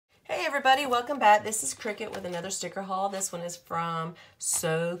Hey everybody, welcome back. This is Cricket with another sticker haul. This one is from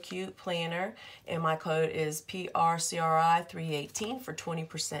So Cute Planner, and my code is PRCRI318 for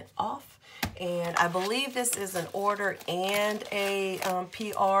 20% off. And I believe this is an order and a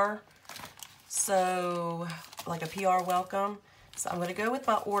PR, so like a PR welcome. So I'm going to go with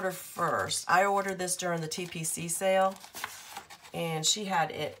my order first. I ordered this during the TPC sale, and she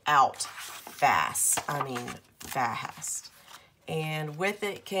had it out fast. I mean, fast. And with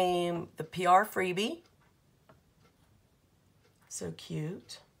it came the PR freebie. So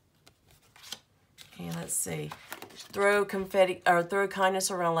cute. And let's see. Throw confetti, or throw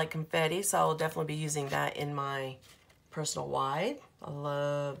kindness around like confetti. So I'll definitely be using that in my personal wide. I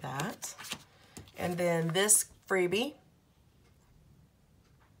love that. And then this freebie.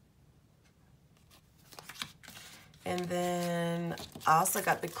 And then I also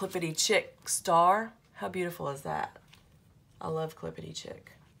got the Clippity Chick star. How beautiful is that? I love Clippity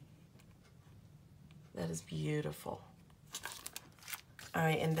Chick. That is beautiful. All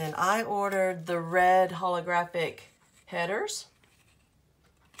right, and then I ordered the red holographic headers,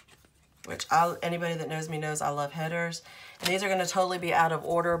 which anybody that knows me knows I love headers. And these are gonna totally be out of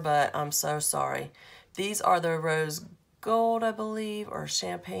order, but I'm so sorry. These are the rose gold, I believe, or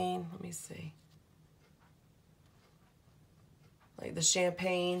champagne. Let me see. Like the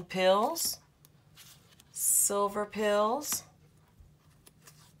champagne pills, silver pills,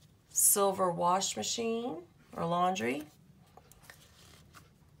 silver wash machine or laundry,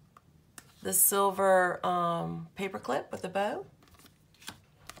 the silver paper clip with the bow,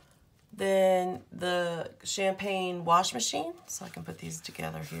 then the champagne wash machine, so I can put these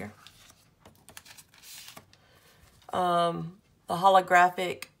together here, the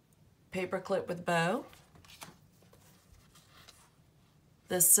holographic paper clip with bow,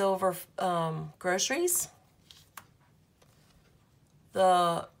 the silver groceries,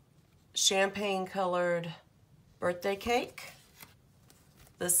 the champagne colored birthday cake,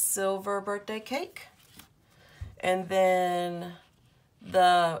 the silver birthday cake, and then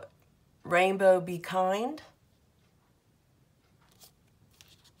the rainbow be kind,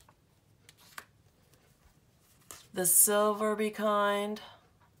 the silver be kind,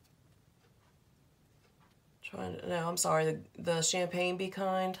 no, I'm sorry, the champagne be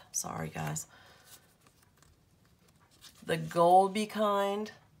kind, sorry guys, the gold be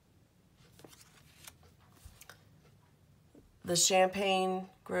kind, the champagne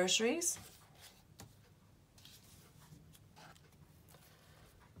groceries,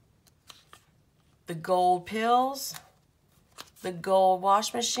 the gold pills, the gold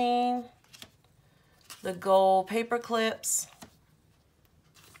wash machine, the gold paper clips,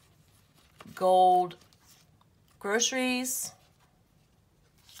 gold groceries,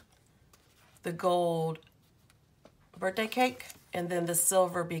 the gold birthday cake, and then the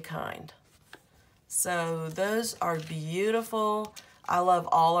silver be kind. So those are beautiful. I love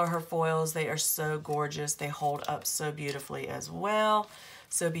all of her foils. They are so gorgeous. They hold up so beautifully as well.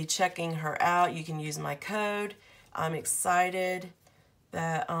 So be checking her out. You can use my code. I'm excited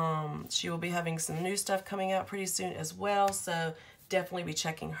that she will be having some new stuff coming out pretty soon as well. So definitely be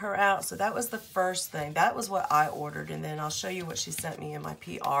checking her out. So that was the first thing. That was what I ordered. And then I'll show you what she sent me in my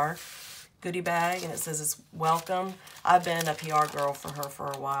PR goodie bag, and it says it's welcome. I've been a PR girl for her for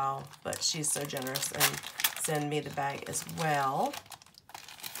a while, but she's so generous and send me the bag as well.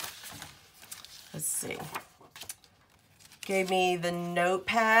 Let's see. Gave me the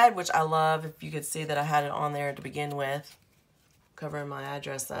notepad, which I love. If you could see that I had it on there to begin with, covering my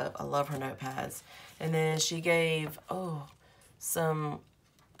address up. I love her notepads. And then she gave, some,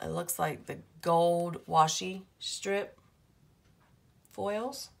 it looks like the gold washi strip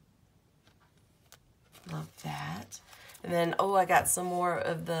foils. Love that. And then, I got some more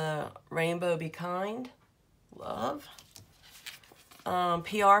of the Rainbow Be Kind. Love.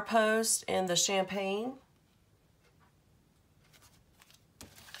 PR post and the champagne.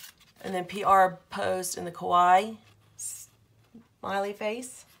 And then PR post in the kawaii smiley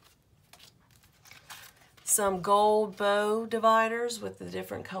face. Some gold bow dividers with the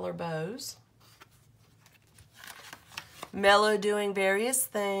different color bows. Mellow doing various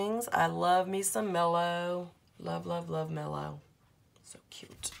things. I love me some Mellow. Love, love, love Mellow. So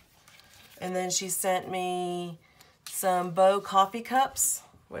cute. And then she sent me some bow coffee cups,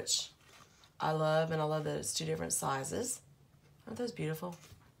 which I love, and I love that it's 2 different sizes. Aren't those beautiful?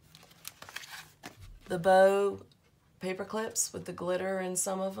 The bow paper clips with the glitter in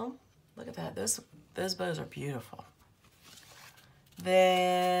some of them. Look at that. Those bows are beautiful.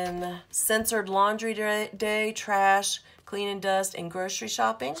 Then censored laundry day, trash, clean and dust, and grocery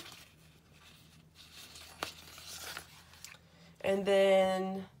shopping. And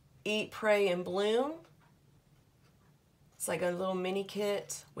then Eat, Pray, and Bloom. It's like a little mini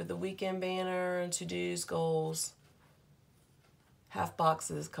kit with the weekend banner and to-dos, goals. Half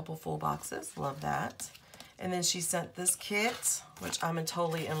boxes, couple full boxes. Love that. And then she sent this kit, which I'm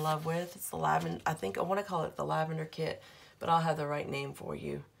totally in love with. It's the lavender, I think I want to call it the lavender kit, but I'll have the right name for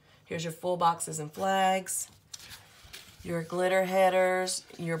you. Here's your full boxes and flags, your glitter headers,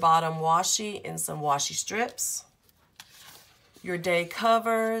 your bottom washi and some washi strips, your day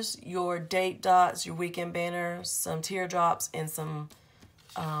covers, your date dots, your weekend banner, some teardrops, and some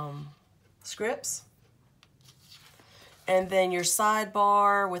scripts. And then your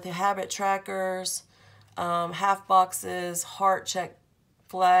sidebar with the habit trackers, half boxes, heart check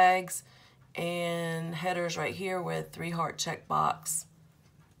flags, and headers right here with 3 heart check box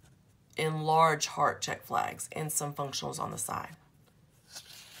and large heart check flags and some functionals on the side.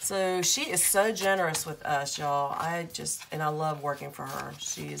 So she is so generous with us, y'all. I love working for her.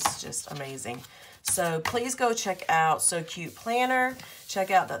 She's just amazing. So please go check out So Cute Planner.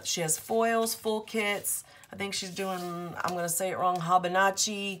 Check out that she has foils, full kits. I think she's doing, I'm going to say it wrong,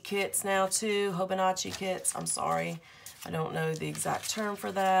 Hobonichi kits now too. Hobonichi kits, I'm sorry. I don't know the exact term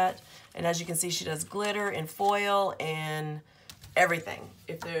for that. And as you can see, she does glitter and foil and everything.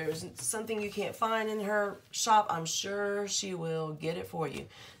 If there's something you can't find in her shop, I'm sure she will get it for you.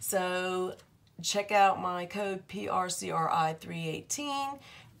 So check out my code PRCRI318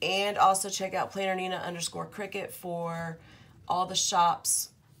 and also check out PlannerNina_Cricket for all the shops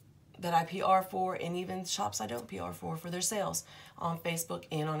that I PR for and even shops I don't PR for their sales on Facebook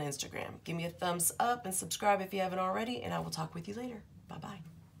and on Instagram. Give me a thumbs up and subscribe if you haven't already, and I will talk with you later. Bye-bye.